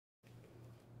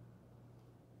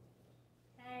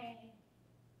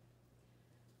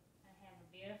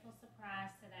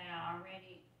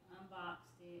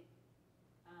it.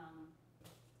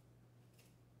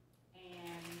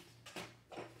 And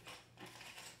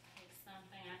it's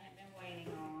something I have been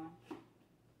waiting on.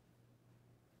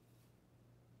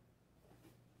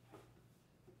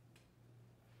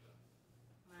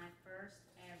 My first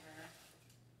ever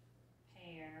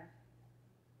pair.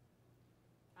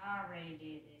 I already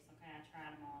did this, okay? I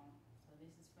tried them on, so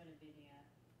this is for the video.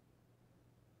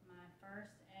 My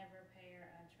first ever pair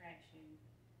of track shoes.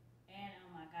 And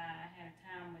oh my God, I had a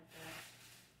time with the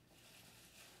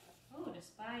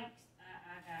spikes.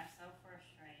 I got so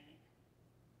frustrated.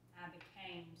 I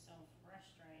became so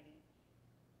frustrated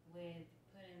with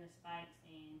putting the spikes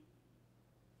in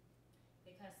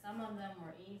because some of them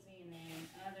were easy and then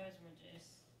others were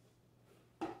just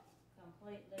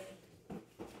completely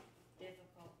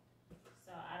difficult.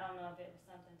 So I don't know if it was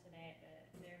something to that, but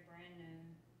they're brand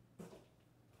new.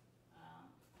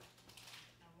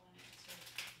 I wanted to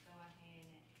go ahead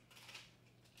and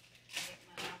get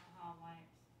my alcohol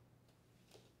wipes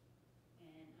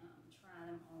and try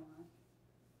them on.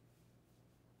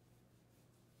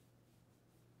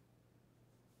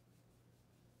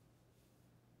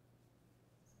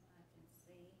 So I can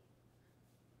see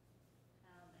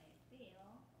how they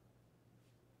feel.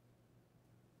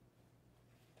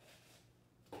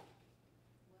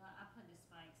 Well, I put the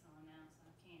spikes on now, so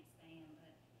I can't stand,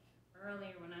 but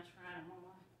earlier when I tried them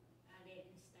on, I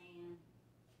didn't stand.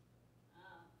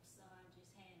 So I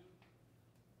just had them.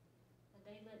 But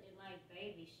they looked like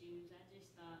baby shoes. I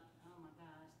just thought, oh my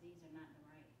gosh, these are not the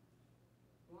right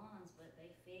ones, but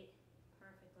they fit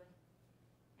perfectly.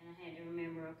 And I had to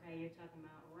remember, okay, you're talking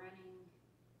about running,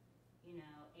 you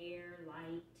know, air,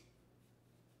 light.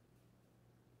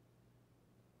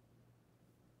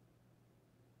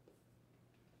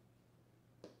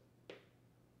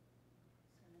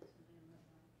 So that's what they look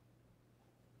like.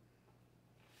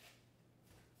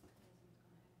 Cousin's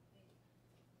gonna have a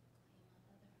big clean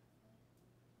my other foot.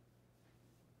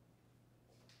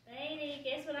 Baby,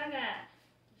 guess what I got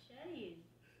to show you?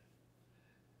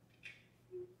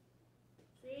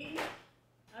 See?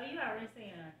 Oh, you already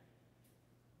seen her.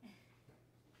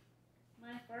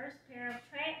 My first pair of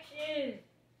track shoes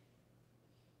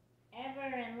ever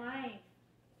in life.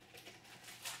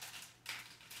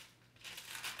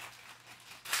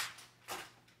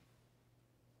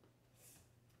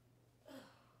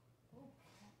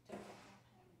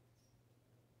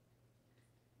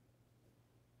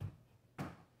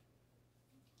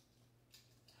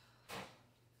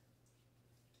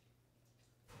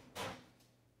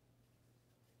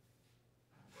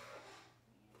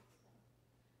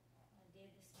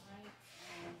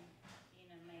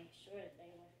 Sure that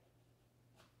they were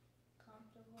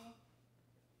comfortable.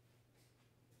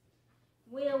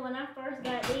 Well, when I first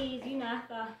got these, you know, I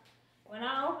thought, when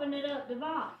I opened it up, the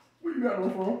box. Where you got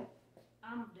them from?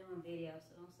 I'm doing videos,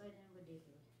 so don't say nothing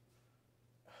ridiculous.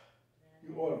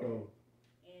 You ordered those?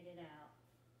 Edit out.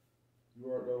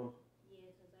 You ordered those? Yeah,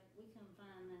 because we couldn't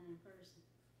find none in person.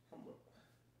 How much?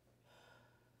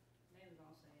 They were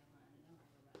going to say $100. Don't worry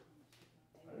about how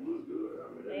much. They look good. I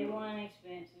mean, they weren't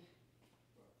expensive.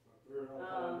 They were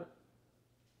affordable,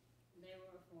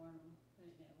 put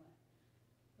it that way.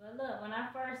 But look, when I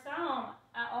first saw them,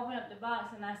 I opened up the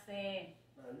box and I said,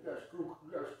 man, you got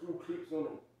screw clips on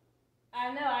them.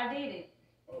 I know, I did it.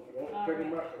 Okay, don't take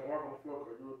them out and walk on the floor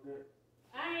because you'll think.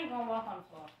 I ain't gonna walk on the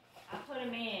floor. I put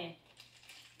them in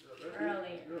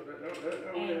earlier.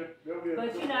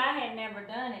 But you know, I had never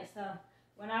done it, so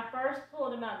when I first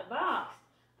pulled them out the box,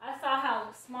 I saw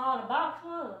how small the box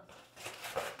was.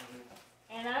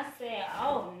 And I said,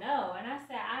 oh no. And I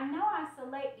said, I know I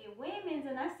selected women's.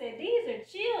 And I said, these are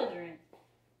children.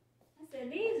 I said,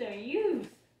 these are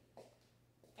youth.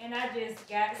 And I just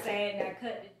got sad and I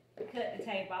cut the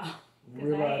tape off.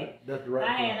 That's the right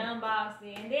I had unboxed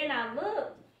it. And then I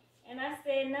looked and I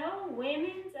said, no,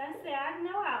 women's. I said, I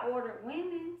know I ordered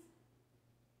women's.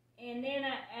 And then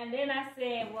I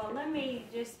said, well, let me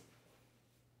just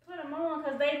put them on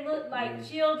because they look like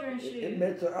children's shoes. It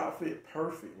makes your outfit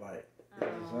perfect, like.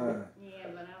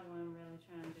 Yeah, but I wasn't really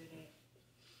trying to do that.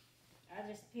 I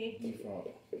just picked it.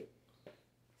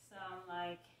 So I'm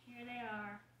like, here they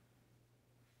are.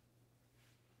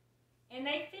 And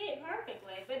they fit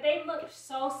perfectly. But they looked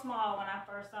so small when I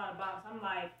first saw the box. I'm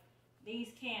like,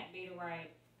 these can't be the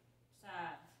right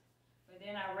size. But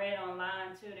then I read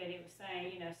online too that it was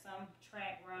saying, you know, some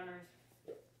track runners,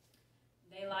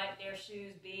 they like their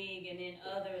shoes big and then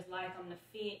others like them to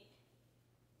fit,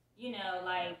 you know,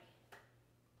 like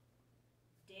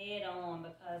dead on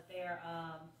because they're,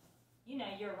 you know,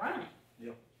 you're running.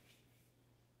 Yep.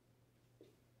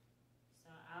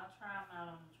 So I'll try them out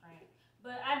on the track.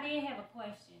 But I did have a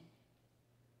question.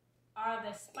 are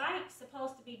the spikes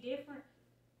supposed to be different?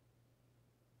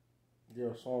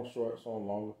 Yeah, some short, some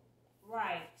longer.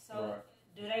 Right. So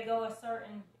do they go a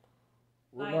certain?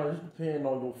 Well, no, it just depends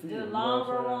on your feet. The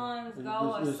longer ones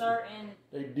go a certain.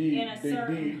 They dig deeper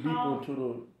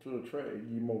into the track. You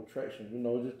get more traction. You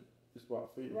know, just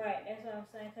about feet. Right. That's what I'm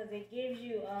saying. Because it gives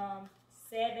you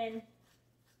 7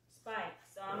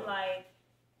 spikes. So I'm like,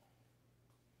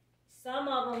 some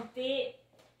of them fit,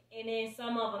 and then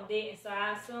some of them didn't. So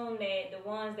I assume that the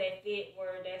ones that fit that's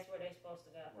where they're supposed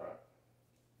to go. Right.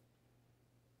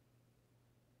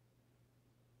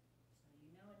 So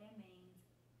you know what that means.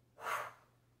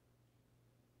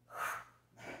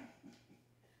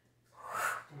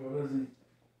 What is he?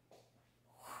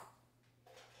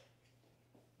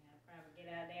 I'll probably get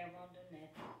out there and won't do nothing.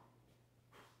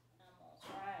 I'm gonna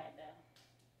try it though.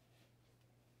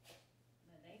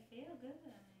 But they feel good.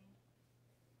 I mean,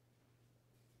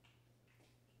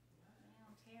 they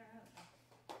don't tear up.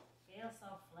 Feel so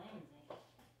flimsy.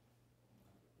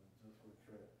 Just for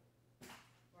track.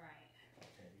 Right.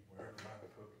 Can't be wearing my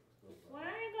cookies. Well,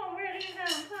 I ain't gonna wear these out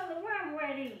in public. Where I'm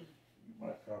wear these? You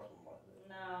might cost them like that.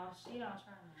 No, she don't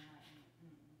try none like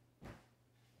that.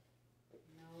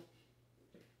 Nope.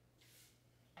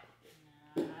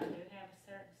 No, I do have a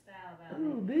certain style about me.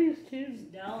 Ooh, these kids.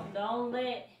 Don't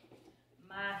let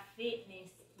my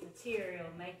fitness material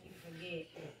make you forget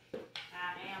I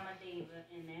am a diva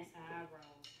and that's how I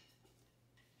roll.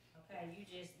 Okay, you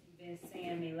just been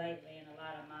seeing me lately in a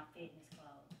lot of my fitness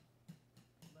clothes.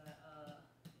 But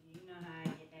you know how I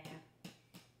get down.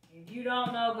 If you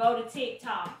don't know, go to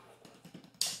TikTok.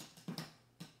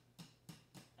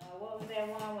 What was that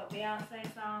one with Beyonce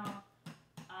song?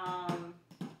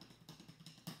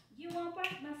 You won't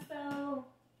break my soul.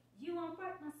 You won't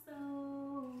break my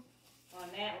soul. On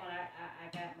that one, I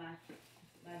got my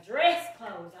dress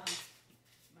clothes on.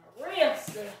 My real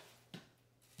stuff.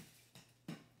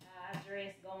 I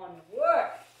dress going to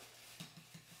work.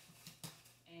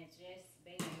 And just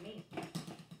being me.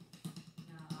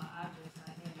 No, I dress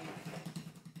like that.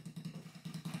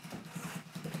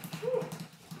 Whew.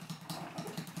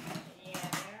 Yeah,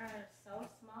 they're so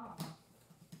small.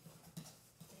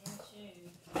 Damn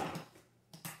shoes. I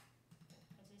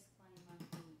just cleaned my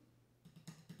feet.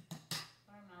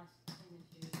 Where are my tennis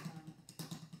shoes from?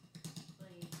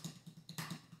 Please.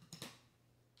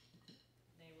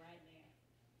 They right there.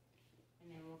 And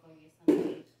then we'll go get some of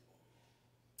these.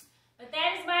 But that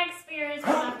is my experience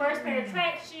with my first pair of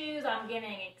track shoes. I'm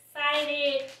getting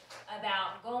excited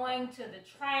about going to the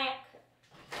track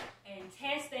and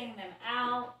testing them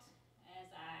out. As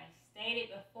I stated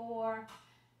before,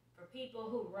 for people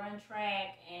who run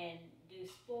track and do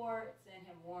sports and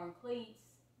have worn cleats,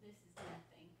 this is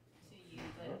nothing to you,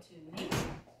 but to me,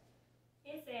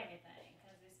 it's everything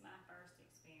because it's my first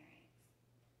experience.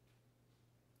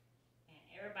 And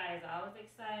everybody's always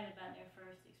excited about their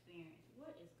first experience.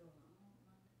 What is going on?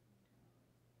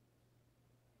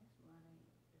 That's why the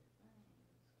thing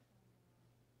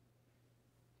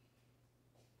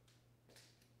is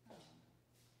coming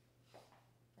on.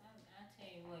 I tell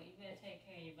you what, you better take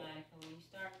care of your body because when you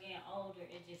start getting older,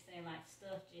 it just seems like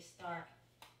stuff just start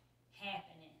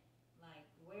happening. Like,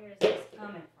 where is this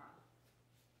coming from?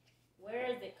 Where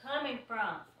is it coming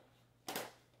from?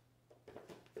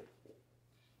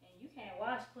 And you can't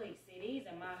wash cleats. See, these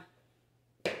are my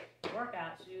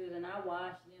workout shoes, and I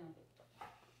wash them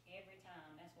every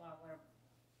time. That's why I wear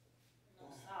no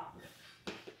socks.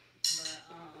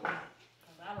 But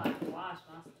because I like to wash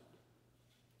my stuff.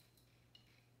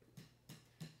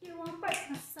 You won't break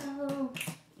my soul.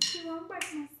 You won't break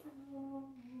my soul.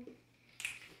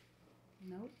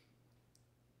 Nope.